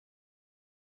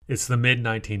It's the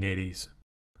mid-1980s,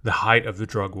 the height of the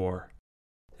drug war,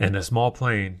 and a small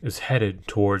plane is headed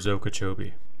towards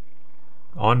Okeechobee.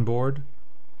 On board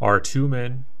are 2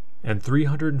 men and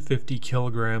 350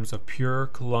 kilograms of pure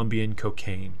Colombian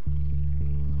cocaine.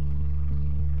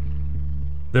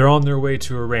 They're on their way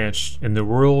to a ranch in the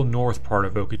rural north part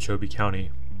of Okeechobee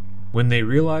County when they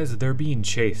realize they're being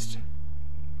chased.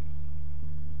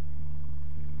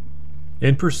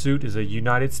 In pursuit is a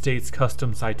United States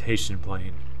Customs citation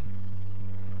plane.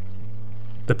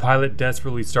 The pilot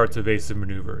desperately starts evasive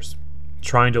maneuvers,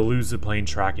 trying to lose the plane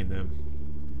tracking them.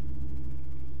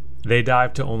 They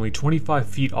dive to only 25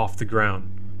 feet off the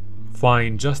ground,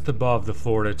 flying just above the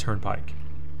Florida Turnpike.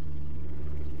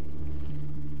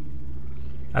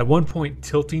 At one point,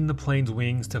 tilting the plane's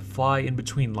wings to fly in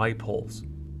between light poles.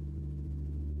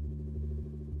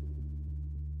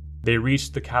 They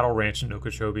reach the cattle ranch in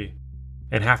Okeechobee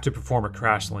and have to perform a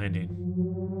crash landing.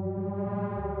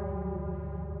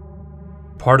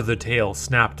 Part of the tail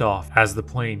snapped off as the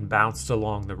plane bounced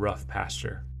along the rough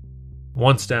pasture.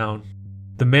 Once down,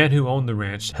 the man who owned the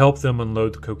ranch helped them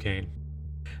unload the cocaine.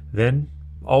 Then,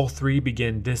 all 3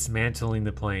 began dismantling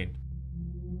the plane,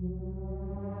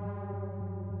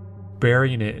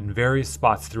 burying it in various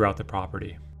spots throughout the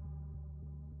property.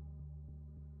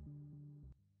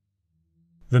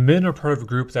 The men are part of a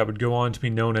group that would go on to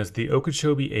be known as the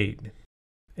Okeechobee 8,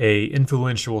 a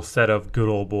influential set of good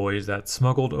old boys that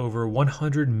smuggled over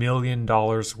 $100 million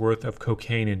worth of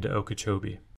cocaine into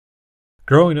Okeechobee.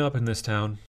 Growing up in this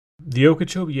town, the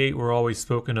Okeechobee 8 were always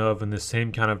spoken of in the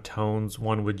same kind of tones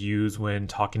one would use when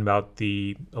talking about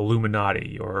the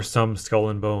Illuminati or some skull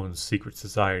and bones secret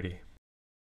society.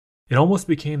 It almost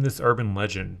became this urban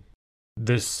legend,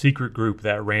 this secret group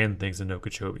that ran things in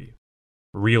Okeechobee.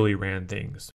 Really ran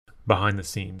things, behind the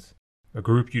scenes, a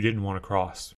group you didn't want to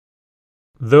cross.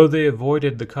 Though they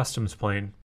avoided the customs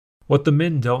plane, what the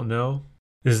men don't know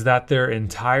is that their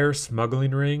entire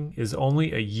smuggling ring is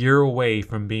only a year away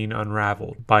from being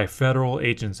unraveled by federal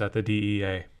agents at the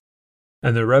DEA.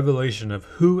 And the revelation of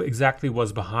who exactly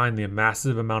was behind the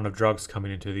massive amount of drugs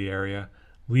coming into the area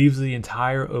leaves the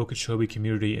entire Okeechobee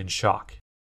community in shock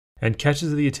and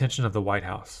catches the attention of the White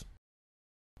House.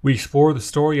 We explore the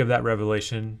story of that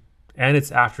revelation and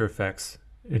its after effects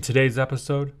in today's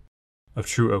episode of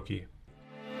True Okie.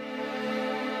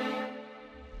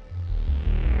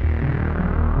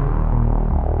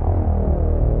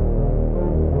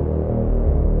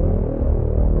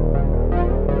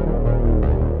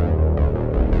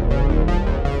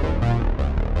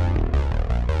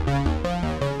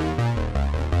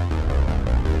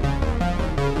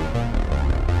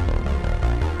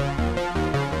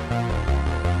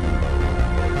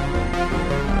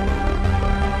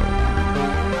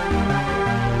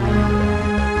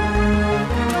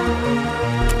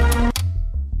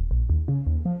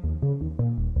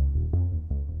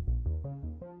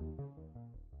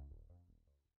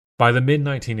 By the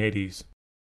mid-1980s,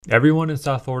 everyone in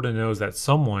South Florida knows that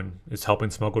someone is helping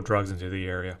smuggle drugs into the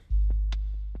area.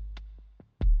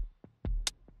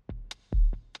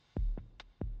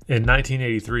 In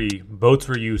 1983, boats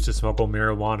were used to smuggle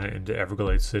marijuana into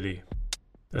Everglades City,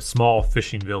 a small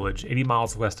fishing village 80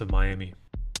 miles west of Miami.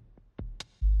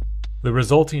 The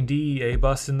resulting DEA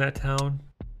busts in that town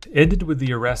ended with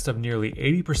the arrest of nearly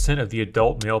 80% of the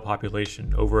adult male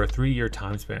population over a 3-year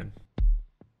time span.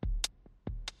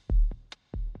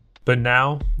 But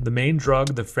now, the main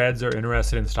drug the feds are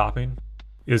interested in stopping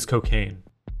is cocaine.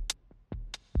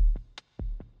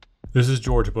 This is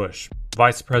George Bush,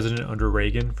 vice president under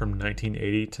Reagan from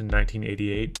 1980 to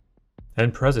 1988,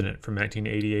 and president from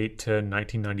 1988 to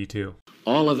 1992.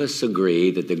 All of us agree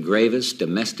that the gravest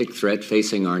domestic threat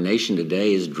facing our nation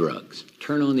today is drugs.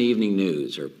 Turn on the evening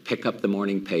news or pick up the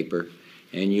morning paper,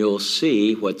 and you'll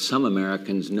see what some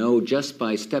Americans know just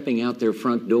by stepping out their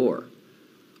front door.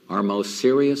 Our most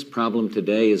serious problem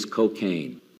today is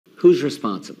cocaine. Who's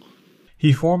responsible?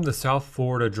 He formed the South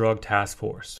Florida Drug Task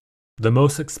Force, the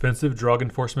most expensive drug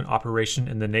enforcement operation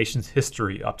in the nation's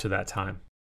history up to that time.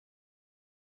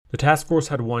 The task force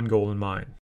had one goal in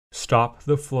mind: stop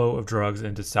the flow of drugs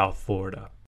into South Florida.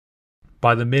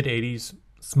 By the mid-80s,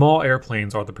 small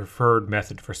airplanes are the preferred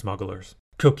method for smugglers.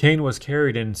 Cocaine was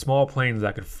carried in small planes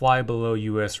that could fly below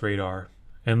U.S. radar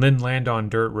and then land on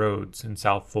dirt roads in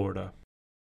South Florida.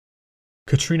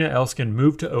 Katrina Elskin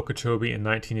moved to Okeechobee in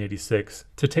 1986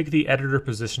 to take the editor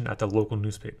position at the local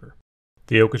newspaper,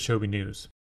 the Okeechobee News.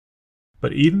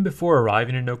 But even before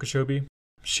arriving in Okeechobee,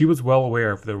 she was well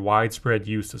aware of the widespread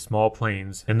use of small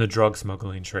planes in the drug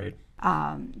smuggling trade.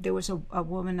 There was a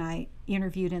woman I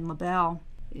interviewed in LaBelle.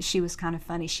 She was kind of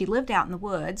funny. She lived out in the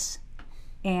woods,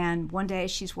 And one day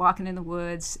she's walking in the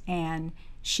woods and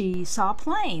she saw a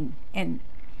plane, and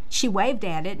she waved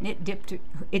at it, and it dipped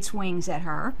its wings at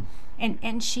her.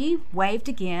 And she waved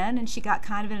again, and she got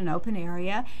kind of in an open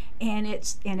area, and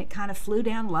it kind of flew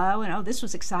down low, and oh, this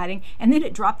was exciting. And then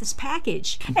it dropped this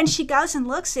package, and she goes and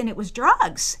looks, and it was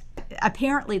drugs.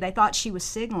 Apparently, they thought she was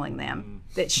signaling them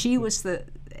that she was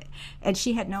and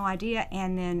she had no idea.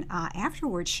 And then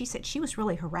afterwards, she said she was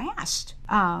really harassed.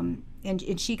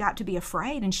 And she got to be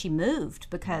afraid, and she moved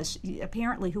because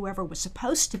apparently whoever was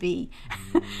supposed to be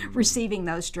receiving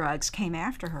those drugs came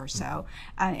after her. So,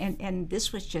 and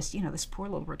this was just, this poor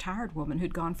little retired woman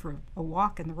who'd gone for a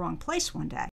walk in the wrong place one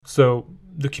day. So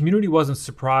the community wasn't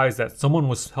surprised that someone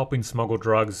was helping smuggle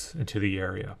drugs into the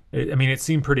area. It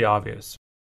seemed pretty obvious.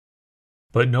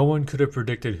 But no one could have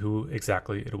predicted who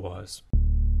exactly it was.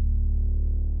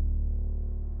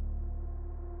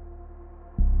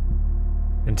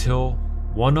 Until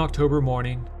one October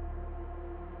morning,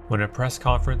 when a press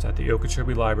conference at the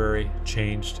Okeechobee Library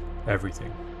changed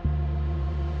everything.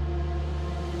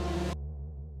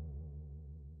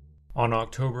 On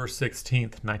October 16,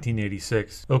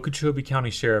 1986, Okeechobee County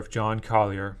Sheriff John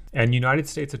Collier and United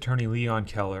States Attorney Leon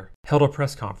Keller held a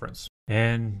press conference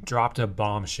and dropped a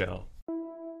bombshell.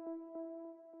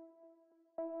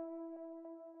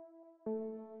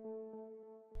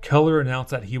 Keller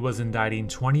announced that he was indicting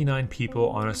 29 people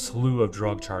on a slew of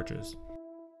drug charges,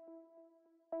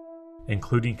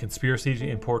 including conspiracy to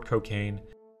import cocaine,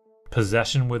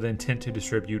 possession with intent to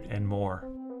distribute, and more.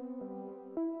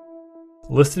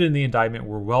 Listed in the indictment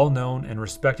were well-known and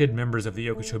respected members of the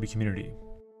Okeechobee community,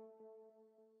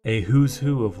 a who's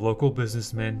who of local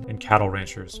businessmen and cattle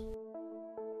ranchers.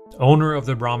 Owner of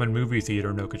the Brahmin Movie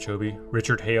Theater in Okeechobee,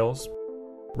 Richard Hales,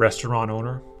 restaurant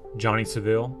owner Johnny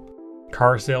Seville,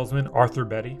 car salesman Arthur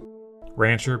Betty,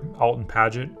 rancher Alton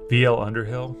Paget, V.L.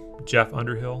 Underhill, Jeff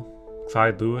Underhill,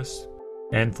 Clyde Lewis,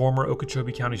 and former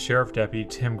Okeechobee County Sheriff Deputy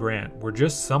Tim Grant were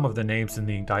just some of the names in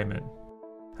the indictment,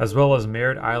 as well as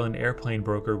Merritt Island airplane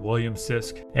broker William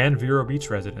Sisk and Vero Beach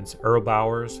residents Earl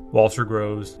Bowers, Walter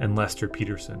Groves, and Lester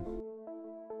Peterson.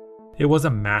 It was a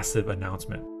massive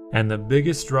announcement, and the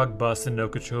biggest drug bust in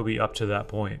Okeechobee up to that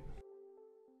point.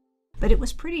 But it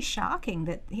was pretty shocking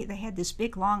that they had this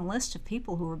big long list of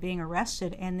people who were being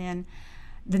arrested, and then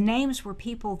the names were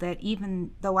people that,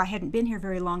 even though I hadn't been here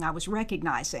very long, I was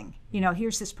recognizing.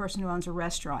 Here's this person who owns a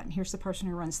restaurant, and here's the person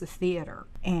who runs the theater,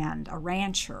 and a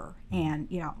rancher, and,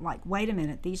 wait a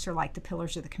minute, these are like the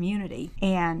pillars of the community,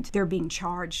 and they're being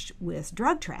charged with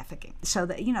drug trafficking. So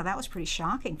that, that was pretty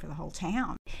shocking for the whole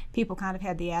town. People kind of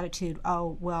had the attitude,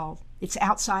 oh, well, it's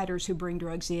outsiders who bring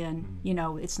drugs in.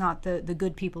 It's not the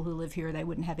good people who live here. They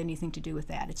wouldn't have anything to do with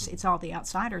that. It's all the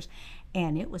outsiders.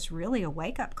 And it was really a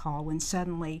wake-up call when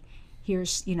suddenly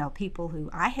here's, people who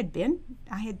I had been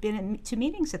to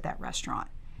meetings at that restaurant,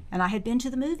 and I had been to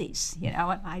the movies, and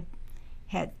I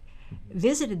had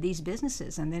visited these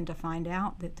businesses, and then to find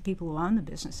out that the people who own the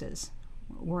businesses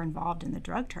were involved in the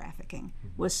drug trafficking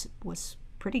was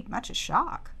pretty much a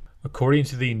shock. According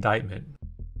to the indictment,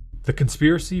 the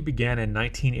conspiracy began in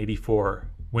 1984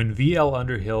 when V.L.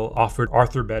 Underhill offered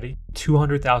Arthur Betty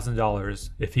 $200,000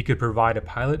 if he could provide a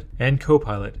pilot and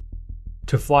co-pilot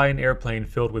to fly an airplane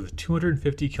filled with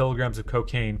 250 kilograms of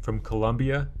cocaine from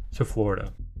Colombia to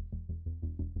Florida.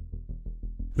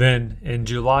 Then, in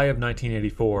July of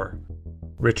 1984,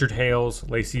 Richard Hales,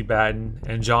 Lacey Batten,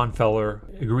 and John Feller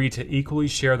agreed to equally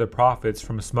share the profits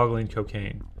from smuggling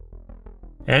cocaine,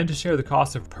 and to share the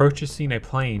cost of purchasing a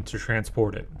plane to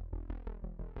transport it.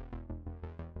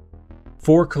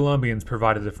 4 Colombians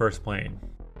provided the first plane,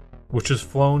 which was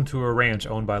flown to a ranch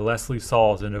owned by Leslie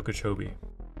Sauls in Okeechobee,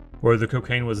 where the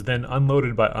cocaine was then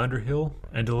unloaded by Underhill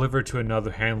and delivered to another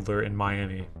handler in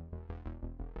Miami.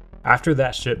 After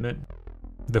that shipment,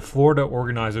 the Florida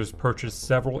organizers purchased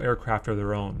several aircraft of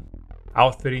their own,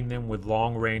 outfitting them with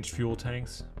long-range fuel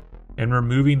tanks and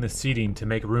removing the seating to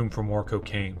make room for more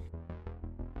cocaine.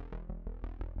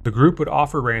 The group would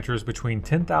offer ranchers between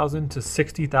 $10,000 to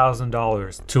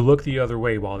 $60,000 to look the other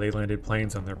way while they landed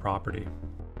planes on their property.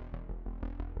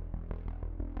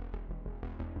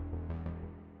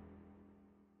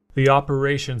 The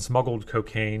operation smuggled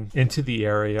cocaine into the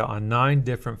area on 9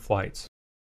 different flights,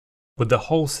 with the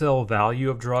wholesale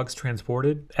value of drugs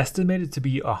transported estimated to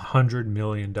be $100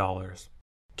 million.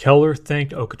 Keller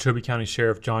thanked Okeechobee County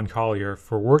Sheriff John Collier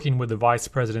for working with the Vice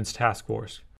President's task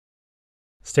force,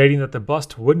 stating that the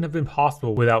bust wouldn't have been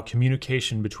possible without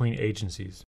communication between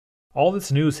agencies. All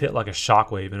this news hit like a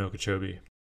shockwave in Okeechobee.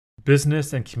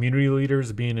 Business and community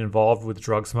leaders being involved with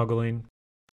drug smuggling,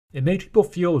 it made people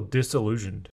feel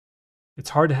disillusioned. It's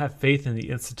hard to have faith in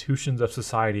the institutions of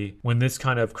society when this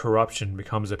kind of corruption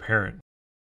becomes apparent.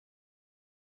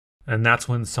 And that's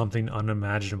when something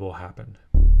unimaginable happened.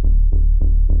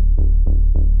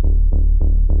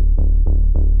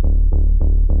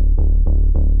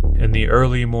 In the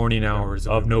early morning hours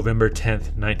of November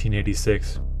 10th,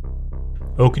 1986,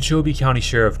 Okeechobee County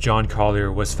Sheriff John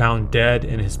Collier was found dead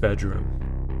in his bedroom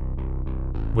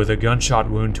with a gunshot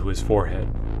wound to his forehead.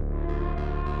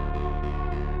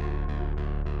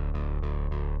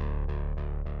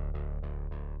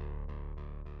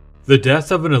 The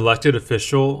death of an elected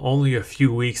official only a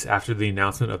few weeks after the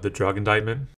announcement of the drug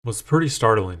indictment was pretty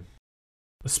startling,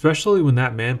 especially when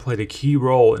that man played a key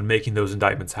role in making those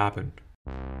indictments happen.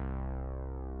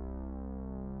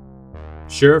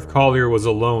 Sheriff Collier was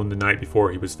alone the night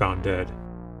before he was found dead.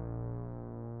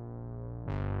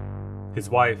 His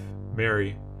wife,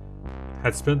 Mary,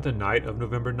 had spent the night of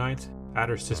November 9th at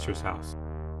her sister's house.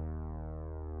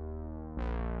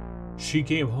 She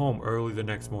came home early the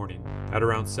next morning at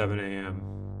around 7 a.m.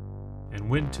 and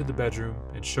went to the bedroom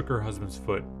and shook her husband's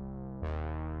foot,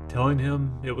 telling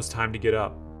him it was time to get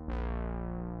up.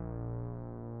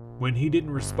 When he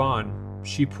didn't respond,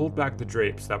 she pulled back the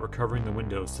drapes that were covering the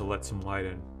windows to let some light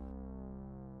in.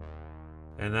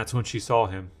 And that's when she saw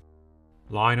him,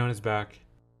 lying on his back,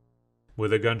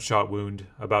 with a gunshot wound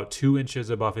about 2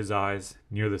 inches above his eyes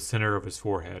near the center of his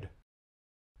forehead.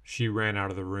 She ran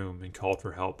out of the room and called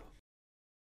for help.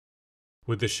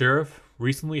 With the sheriff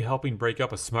recently helping break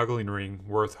up a smuggling ring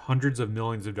worth hundreds of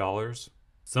millions of dollars,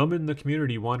 some in the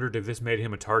community wondered if this made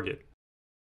him a target,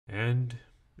 and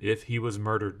if he was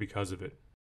murdered because of it.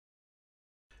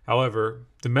 However,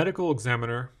 the medical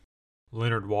examiner,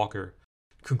 Leonard Walker,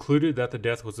 concluded that the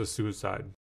death was a suicide.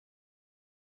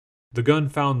 The gun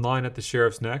found lying at the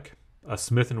sheriff's neck, a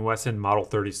Smith & Wesson Model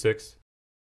 36,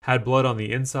 had blood on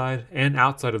the inside and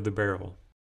outside of the barrel,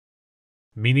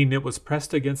 meaning it was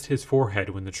pressed against his forehead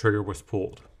when the trigger was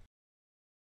pulled.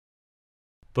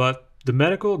 But the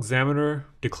medical examiner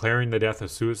declaring the death a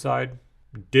suicide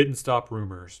didn't stop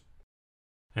rumors,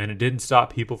 and it didn't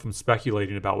stop people from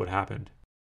speculating about what happened.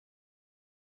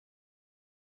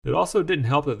 It also didn't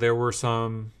help that there were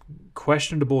some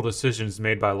questionable decisions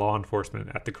made by law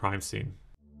enforcement at the crime scene.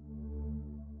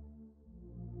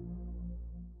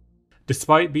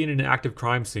 Despite being an active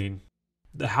crime scene,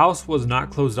 the house was not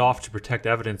closed off to protect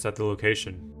evidence at the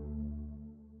location.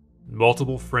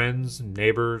 Multiple friends,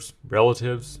 neighbors,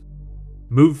 relatives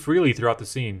moved freely throughout the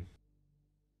scene.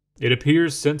 It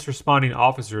appears since responding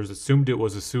officers assumed it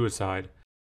was a suicide,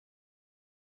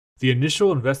 the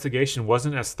initial investigation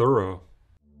wasn't as thorough.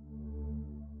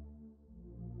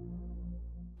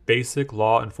 Basic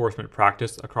law enforcement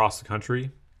practice across the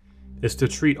country is to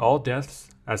treat all deaths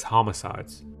as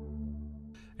homicides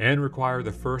and require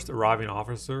the first arriving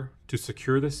officer to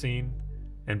secure the scene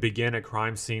and begin a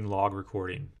crime scene log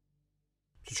recording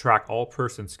to track all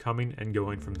persons coming and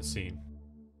going from the scene.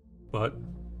 But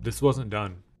this wasn't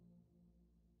done.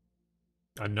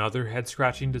 Another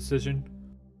head-scratching decision?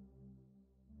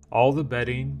 All the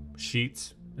bedding,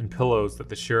 sheets, and pillows that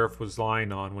the sheriff was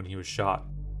lying on when he was shot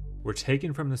were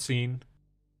taken from the scene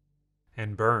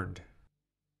and burned,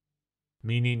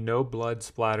 meaning no blood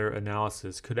splatter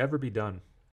analysis could ever be done.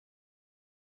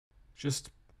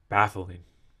 Just baffling.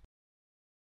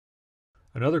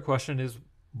 Another question is,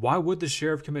 why would the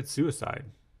sheriff commit suicide?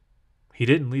 He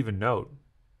didn't leave a note.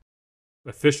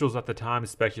 Officials at the time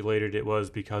speculated it was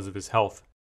because of his health.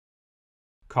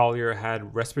 Collier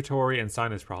had respiratory and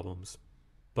sinus problems,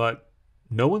 but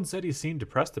no one said he seemed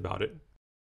depressed about it,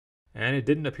 and it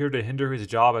didn't appear to hinder his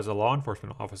job as a law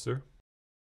enforcement officer.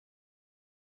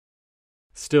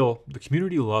 Still, the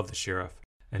community loved the sheriff,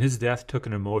 and his death took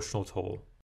an emotional toll.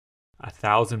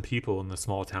 1,000 people in the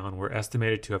small town were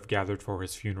estimated to have gathered for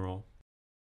his funeral.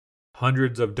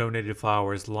 Hundreds of donated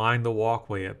flowers lined the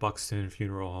walkway at Buxton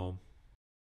Funeral Home.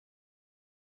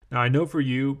 Now, I know for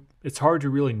you, it's hard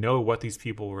to really know what these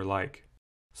people were like.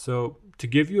 So, to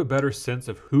give you a better sense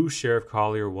of who Sheriff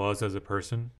Collier was as a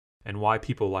person and why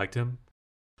people liked him,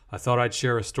 I thought I'd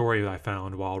share a story that I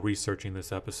found while researching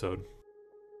this episode.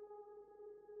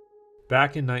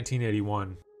 Back in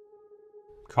 1981,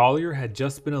 Collier had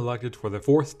just been elected for the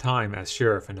 4th time as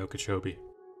sheriff in Okeechobee.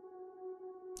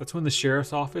 That's when the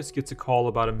sheriff's office gets a call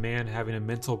about a man having a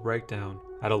mental breakdown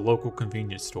at a local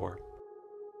convenience store.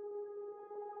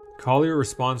 Collier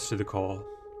responds to the call,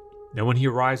 and when he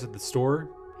arrives at the store,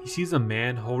 he sees a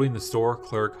man holding the store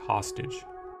clerk hostage.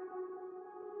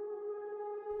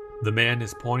 The man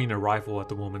is pointing a rifle at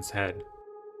the woman's head.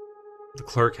 The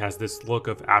clerk has this look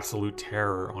of absolute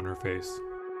terror on her face.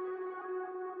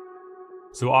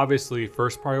 So obviously,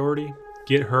 first priority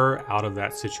get her out of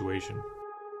that situation.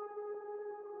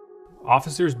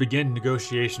 Officers begin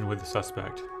negotiation with the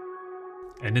suspect,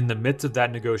 and in the midst of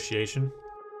that negotiation,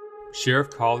 Sheriff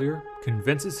Collier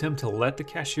convinces him to let the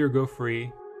cashier go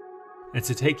free and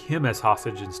to take him as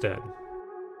hostage instead.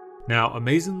 Now,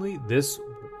 amazingly, this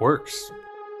works.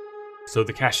 So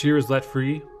the cashier is let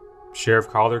free, Sheriff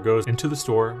Collier goes into the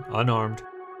store unarmed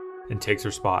and takes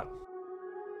her spot.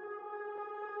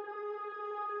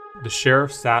 The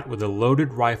sheriff sat with a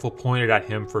loaded rifle pointed at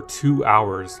him for 2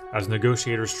 hours as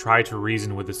negotiators tried to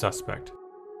reason with the suspect.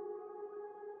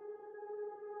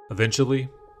 Eventually,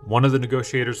 one of the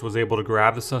negotiators was able to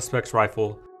grab the suspect's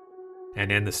rifle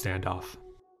and end the standoff.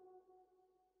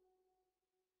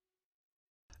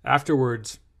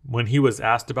 Afterwards, when he was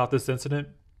asked about this incident,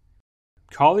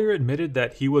 Collier admitted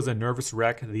that he was a nervous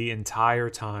wreck the entire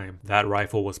time that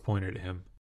rifle was pointed at him.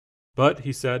 But,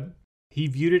 he said, he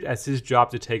viewed it as his job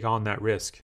to take on that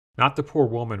risk, not the poor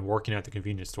woman working at the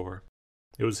convenience store.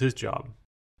 It was his job,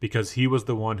 because he was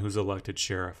the one who's elected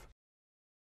sheriff.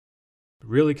 It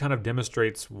really kind of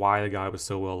demonstrates why the guy was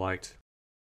so well liked.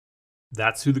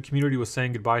 That's who the community was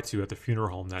saying goodbye to at the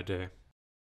funeral home that day.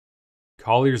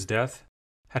 Collier's death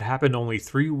had happened only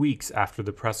 3 weeks after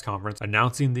the press conference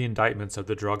announcing the indictments of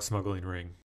the drug smuggling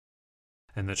ring,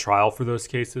 and the trial for those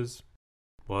cases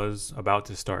was about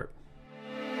to start.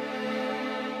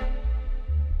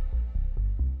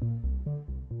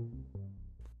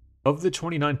 Of the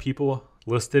 29 people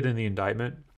listed in the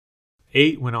indictment,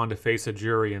 8 went on to face a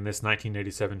jury in this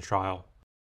 1987 trial.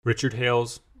 Richard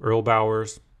Hales, Earl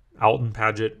Bowers, Alton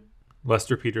Paget,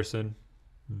 Lester Peterson,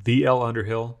 V.L.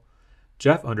 Underhill,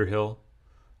 Jeff Underhill,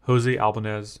 Jose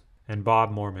Albanez, and Bob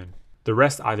Mormon. The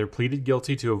rest either pleaded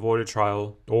guilty to avoid a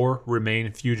trial or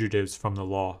remain fugitives from the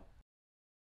law.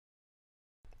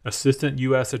 Assistant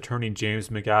U.S. Attorney James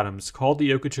McAdams called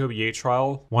the Okeechobee 8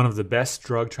 trial one of the best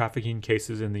drug trafficking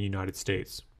cases in the United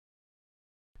States.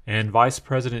 And Vice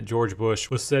President George Bush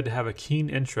was said to have a keen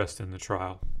interest in the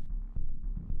trial.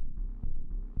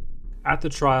 At the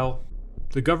trial,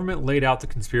 the government laid out the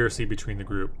conspiracy between the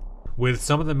group, with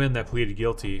some of the men that pleaded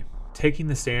guilty taking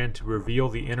the stand to reveal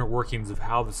the inner workings of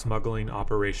how the smuggling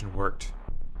operation worked.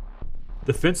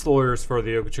 Defense lawyers for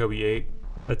the Okeechobee 8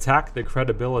 attacked the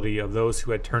credibility of those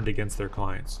who had turned against their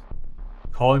clients,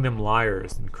 calling them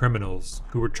liars and criminals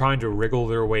who were trying to wriggle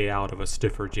their way out of a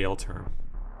stiffer jail term.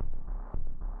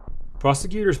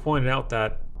 Prosecutors pointed out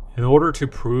that in order to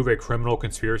prove a criminal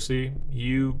conspiracy,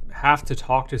 you have to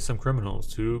talk to some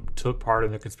criminals who took part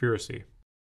in the conspiracy.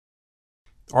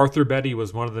 Arthur Betty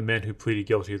was one of the men who pleaded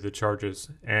guilty to the charges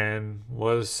and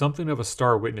was something of a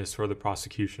star witness for the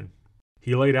prosecution.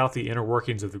 He laid out the inner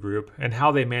workings of the group and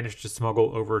how they managed to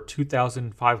smuggle over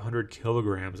 2,500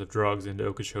 kilograms of drugs into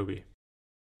Okeechobee.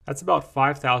 That's about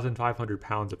 5,500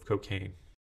 pounds of cocaine.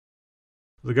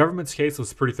 The government's case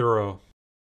was pretty thorough.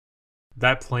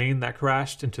 That plane that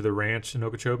crashed into the ranch in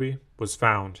Okeechobee was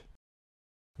found.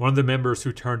 One of the members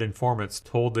who turned informants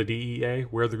told the DEA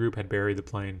where the group had buried the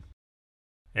plane.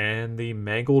 And the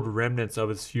mangled remnants of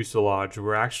its fuselage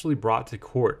were actually brought to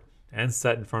court and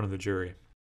set in front of the jury.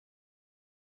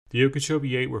 The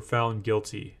Okeechobee 8 were found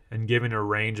guilty and given a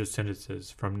range of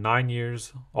sentences from 9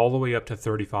 years all the way up to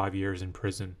 35 years in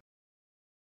prison.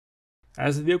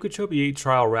 As the Okeechobee 8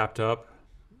 trial wrapped up,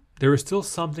 there was still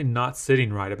something not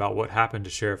sitting right about what happened to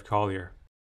Sheriff Collier.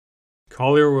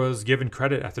 Collier was given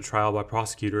credit at the trial by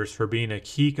prosecutors for being a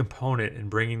key component in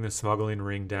bringing the smuggling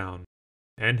ring down,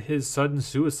 and his sudden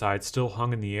suicide still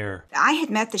hung in the air. I had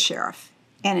met the sheriff,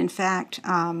 and in fact,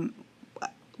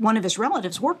 one of his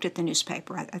relatives worked at the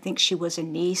newspaper. I think she was a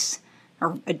niece,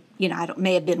 or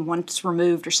may have been once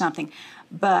removed or something.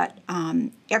 But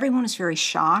everyone was very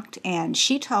shocked, and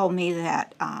she told me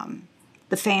that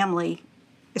the family,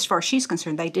 as far as she's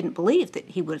concerned, they didn't believe that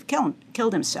he would have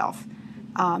killed himself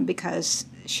because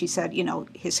she said,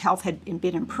 his health had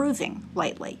been improving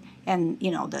lately, and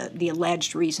the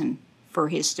alleged reason for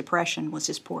his depression was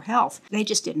his poor health. They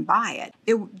just didn't buy it.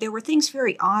 There were things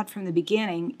very odd from the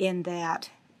beginning in that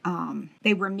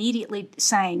they were immediately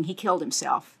saying he killed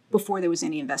himself before there was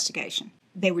any investigation.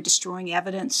 They were destroying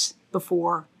evidence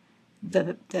before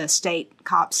the state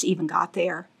cops even got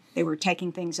there. They were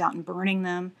taking things out and burning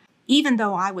them. Even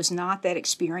though I was not that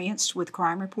experienced with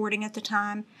crime reporting at the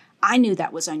time, I knew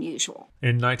that was unusual.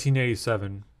 In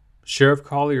 1987, Sheriff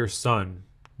Collier's son,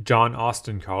 John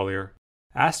Austin Collier,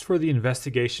 asked for the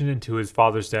investigation into his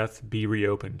father's death be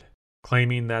reopened,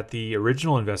 claiming that the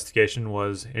original investigation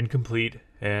was incomplete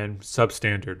and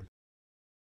substandard.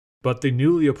 But the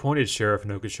newly appointed sheriff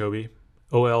in Okeechobee,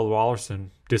 O.L.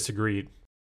 Wallerson, disagreed.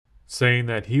 saying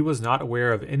that he was not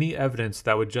aware of any evidence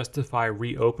that would justify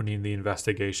reopening the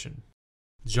investigation.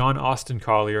 John Austin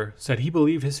Collier said he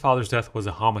believed his father's death was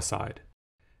a homicide,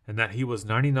 and that he was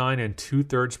 99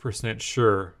 2/3%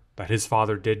 sure that his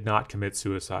father did not commit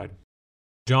suicide.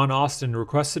 John Austin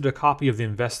requested a copy of the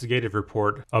investigative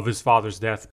report of his father's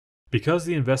death. Because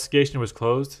the investigation was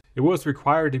closed, it was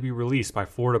required to be released by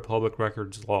Florida public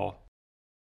records law.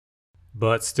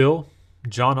 But still,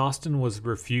 John Austin was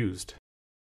refused.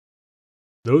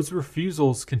 Those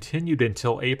refusals continued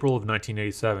until April of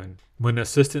 1987, when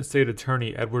Assistant State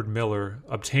Attorney Edward Miller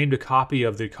obtained a copy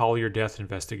of the Collier death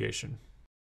investigation.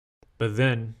 But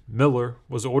then, Miller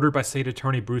was ordered by State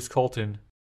Attorney Bruce Colton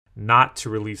not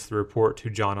to release the report to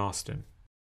John Austin.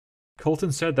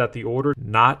 Colton said that the order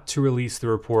not to release the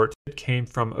report came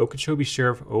from Okeechobee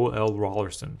Sheriff O.L.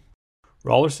 Rollerson.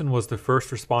 Rollerson was the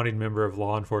first responding member of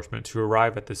law enforcement to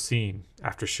arrive at the scene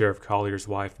after Sheriff Collier's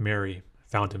wife, Mary,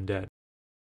 found him dead.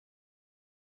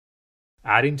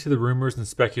 Adding to the rumors and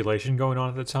speculation going on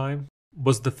at the time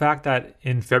was the fact that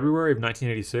in February of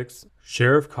 1986,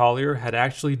 Sheriff Collier had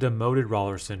actually demoted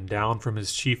Rollerson down from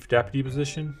his chief deputy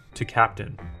position to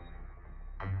captain.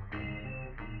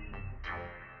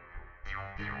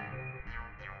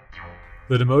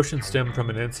 The demotion stemmed from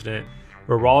an incident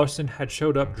where Rollerson had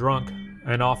showed up drunk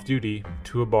and off duty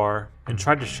to a bar and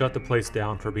tried to shut the place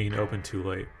down for being open too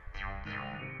late.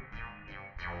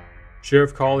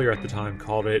 Sheriff Collier at the time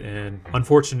called it an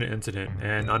unfortunate incident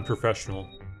and unprofessional,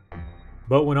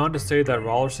 but went on to say that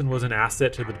Rollerson was an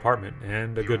asset to the department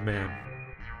and a good man.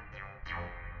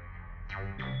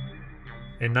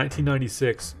 In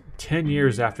 1996, 10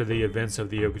 years after the events of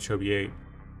the Okeechobee 8,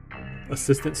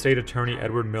 Assistant State Attorney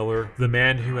Edward Miller, the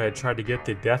man who had tried to get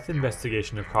the death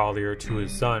investigation of Collier to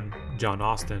his son, John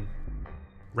Austin,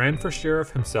 ran for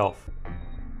sheriff himself,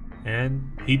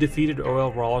 and he defeated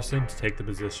O.L. Rollerson to take the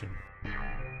position.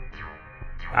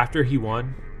 After he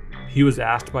won, he was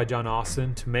asked by John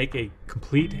Austin to make a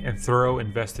complete and thorough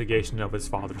investigation of his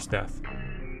father's death.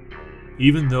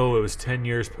 Even though it was 10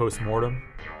 years post-mortem,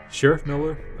 Sheriff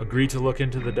Miller agreed to look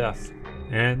into the death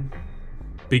and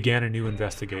began a new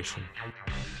investigation.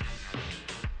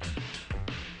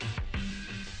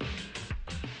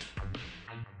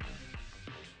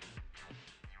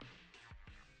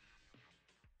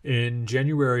 In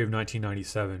January of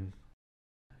 1997,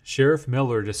 Sheriff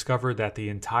Miller discovered that the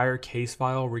entire case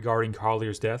file regarding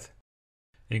Collier's death,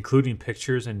 including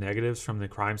pictures and negatives from the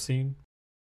crime scene,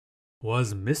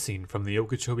 was missing from the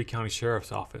Okeechobee County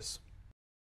Sheriff's Office.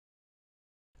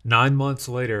 9 months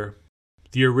later,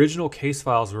 the original case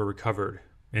files were recovered,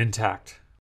 intact.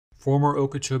 Former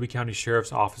Okeechobee County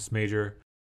Sheriff's Office Major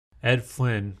Ed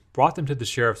Flynn brought them to the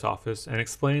sheriff's office and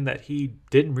explained that he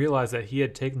didn't realize that he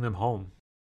had taken them home.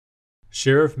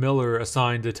 Sheriff Miller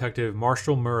assigned Detective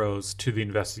Marshall Murrows to the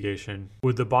investigation,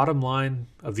 with the bottom line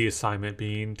of the assignment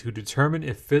being to determine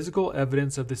if physical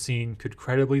evidence of the scene could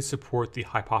credibly support the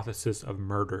hypothesis of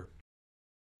murder.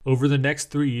 Over the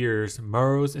next 3 years,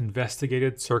 Murrows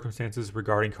investigated circumstances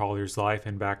regarding Collier's life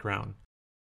and background.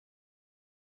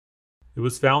 It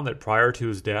was found that prior to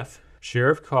his death,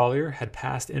 Sheriff Collier had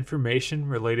passed information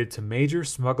related to major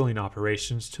smuggling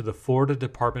operations to the Florida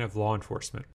Department of Law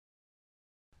Enforcement.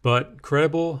 But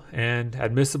credible and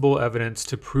admissible evidence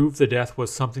to prove the death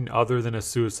was something other than a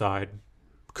suicide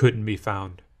couldn't be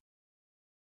found.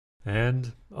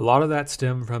 And a lot of that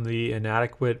stemmed from the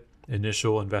inadequate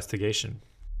initial investigation.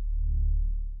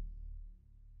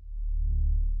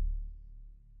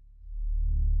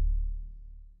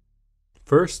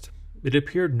 First, it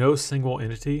appeared no single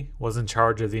entity was in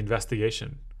charge of the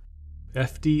investigation.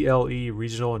 FDLE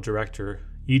Regional Director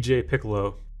E.J.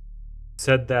 Piccolo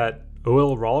said that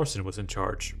O.L. Rollerson was in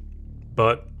charge,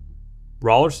 but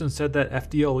Rollerson said that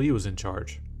FDLE was in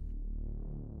charge.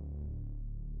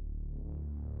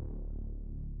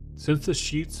 Since the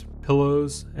sheets,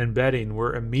 pillows, and bedding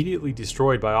were immediately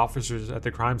destroyed by officers at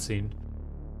the crime scene,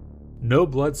 no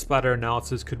blood splatter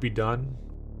analysis could be done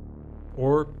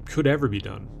or could ever be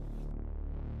done.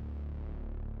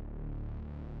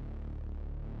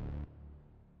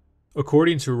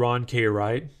 According to Ron K.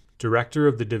 Wright, director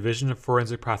of the Division of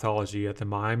Forensic Pathology at the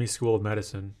Miami School of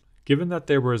Medicine, given that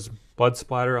there was blood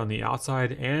splatter on the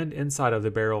outside and inside of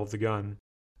the barrel of the gun,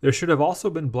 there should have also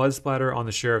been blood splatter on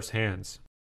the sheriff's hands.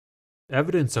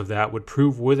 Evidence of that would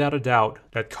prove without a doubt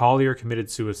that Collier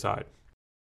committed suicide.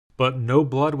 But no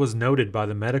blood was noted by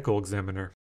the medical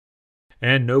examiner,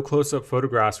 and no close-up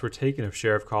photographs were taken of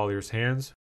Sheriff Collier's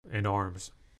hands and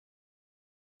arms.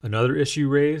 Another issue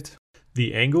raised: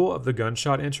 the angle of the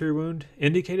gunshot entry wound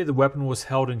indicated the weapon was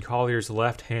held in Collier's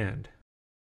left hand,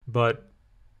 but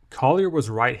Collier was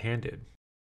right-handed.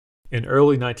 In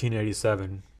early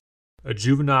 1987, a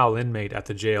juvenile inmate at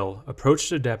the jail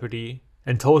approached a deputy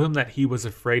and told him that he was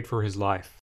afraid for his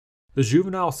life. The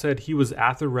juvenile said he was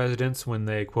at the residence when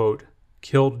they, quote,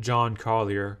 killed John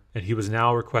Collier, and he was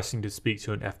now requesting to speak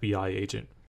to an FBI agent.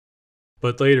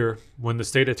 But later, when the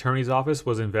state attorney's office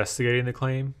was investigating the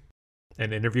claim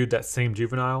and interviewed that same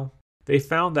juvenile, they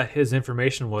found that his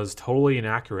information was totally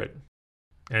inaccurate.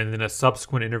 And in a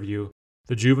subsequent interview,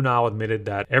 the juvenile admitted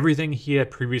that everything he had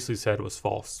previously said was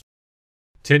false.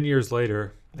 10 years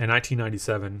later, in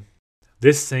 1997,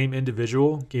 this same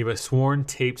individual gave a sworn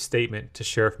taped statement to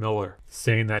Sheriff Miller,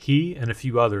 saying that he and a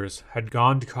few others had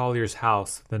gone to Collier's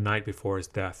house the night before his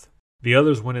death. The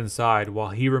others went inside while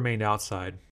he remained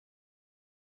outside,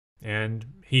 and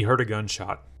he heard a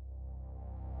gunshot.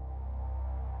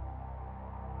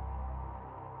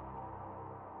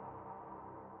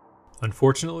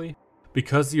 Unfortunately,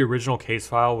 because the original case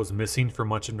file was missing for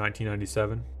much of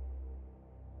 1997,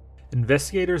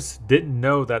 investigators didn't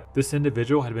know that this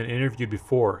individual had been interviewed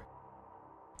before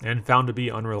and found to be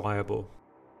unreliable.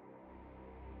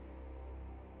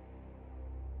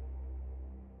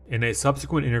 In a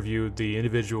subsequent interview, the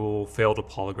individual failed a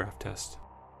polygraph test.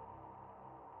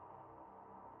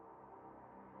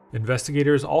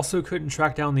 Investigators also couldn't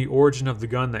track down the origin of the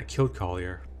gun that killed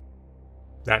Collier.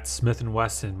 That's Smith &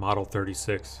 Wesson Model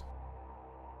 36.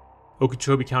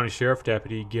 Okeechobee County Sheriff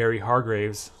Deputy Gary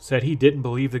Hargraves said he didn't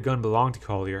believe the gun belonged to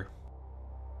Collier.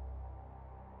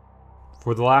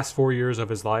 For the last 4 years of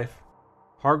his life,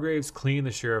 Hargraves cleaned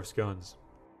the sheriff's guns.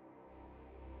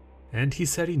 And he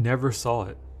said he never saw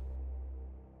it.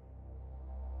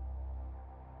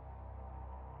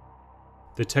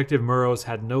 Detective Murrows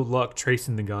had no luck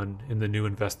tracing the gun in the new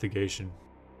investigation.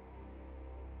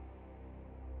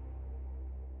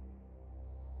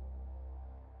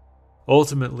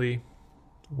 Ultimately,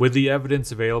 with the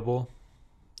evidence available,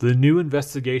 the new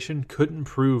investigation couldn't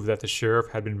prove that the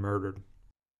sheriff had been murdered.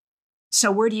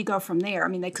 So where do you go from there? I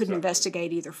mean, they couldn't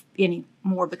investigate either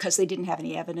anymore because they didn't have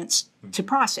any evidence to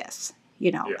process.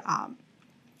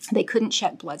 They couldn't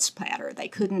check blood splatter. They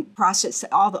couldn't process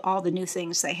all the new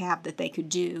things they have that they could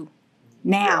do.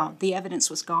 Now, the evidence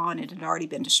was gone. It had already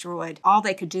been destroyed. All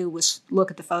they could do was look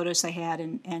at the photos they had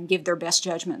and give their best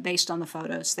judgment based on the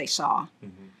photos they saw,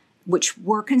 which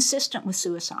were consistent with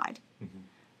suicide.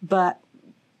 But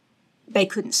they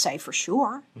couldn't say for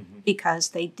sure because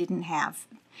they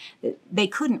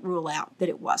couldn't rule out that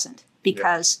it wasn't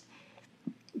because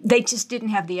they just didn't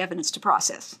have the evidence to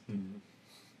process.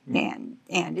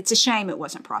 And it's a shame it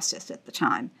wasn't processed at the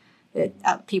time.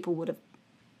 People would have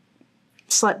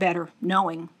slept better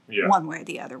knowing one way or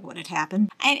the other what had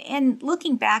happened. And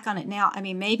looking back on it now, I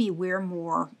mean, maybe we're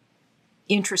more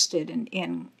interested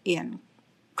in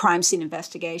crime scene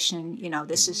investigation.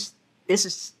 This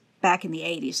is back in the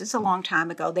 80s. It's a long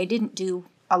time ago. They didn't do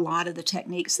a lot of the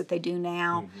techniques that they do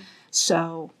now.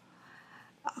 So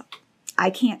I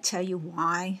can't tell you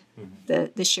why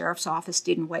the sheriff's office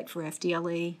didn't wait for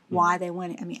FDLE, why they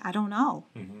went. I mean, I don't know.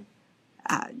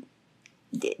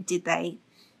 Did they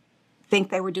think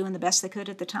they were doing the best they could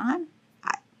at the time?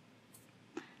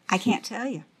 I can't tell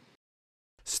you.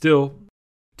 Still,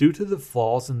 due to the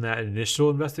flaws in that initial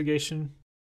investigation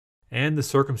and the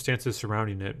circumstances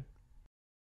surrounding it,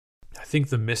 I think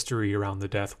the mystery around the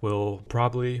death will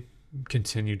probably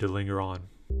continue to linger on.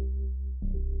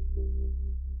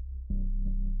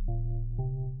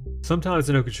 Sometimes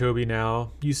in Okeechobee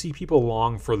now, you see people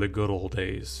long for the good old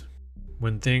days,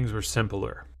 when things were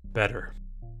simpler, better.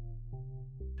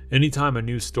 Anytime a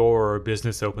new store or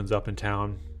business opens up in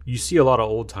town, you see a lot of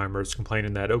old-timers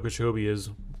complaining that Okeechobee is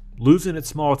losing its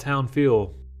small town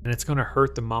feel, and it's going to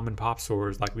hurt the mom and pop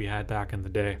stores like we had back in the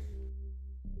day.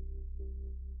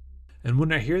 And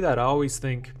when I hear that, I always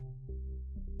think,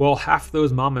 well, half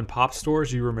those mom and pop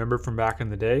stores you remember from back in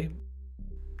the day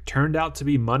turned out to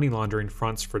be money laundering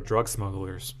fronts for drug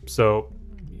smugglers. So,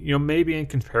 maybe in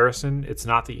comparison, it's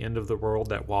not the end of the world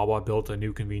that Wawa built a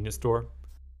new convenience store.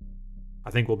 I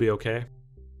think we'll be okay.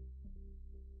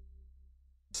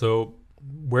 So,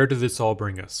 where did this all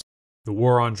bring us? The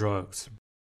war on drugs,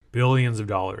 billions of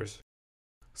dollars,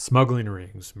 smuggling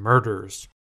rings, murders.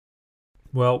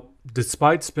 Well,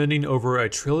 despite spending over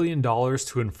 $1 trillion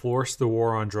to enforce the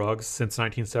war on drugs since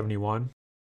 1971,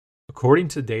 according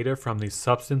to data from the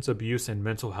Substance Abuse and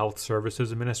Mental Health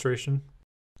Services Administration,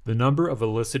 the number of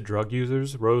illicit drug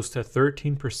users rose to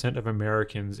 13% of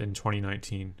Americans in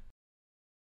 2019,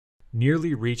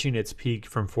 nearly reaching its peak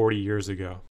from 40 years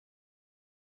ago.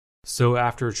 So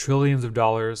after trillions of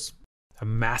dollars, a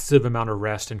massive amount of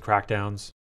arrests and crackdowns,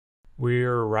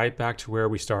 we're right back to where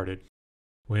we started,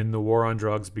 when the war on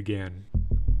drugs began.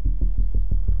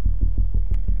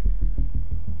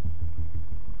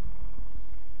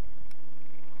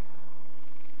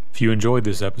 If you enjoyed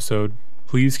this episode,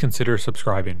 please consider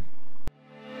subscribing.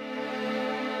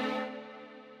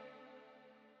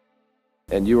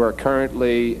 And you are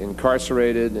currently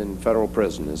incarcerated in federal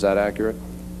prison, is that accurate?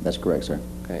 That's correct, sir.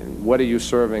 Okay. And what are you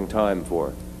serving time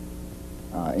for?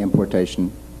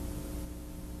 Importation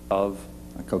Of?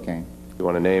 cocaine. You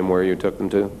want to name where you took them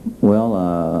to?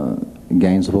 Well,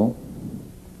 Gainesville,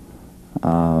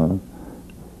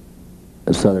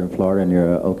 southern Florida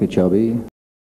near Okeechobee,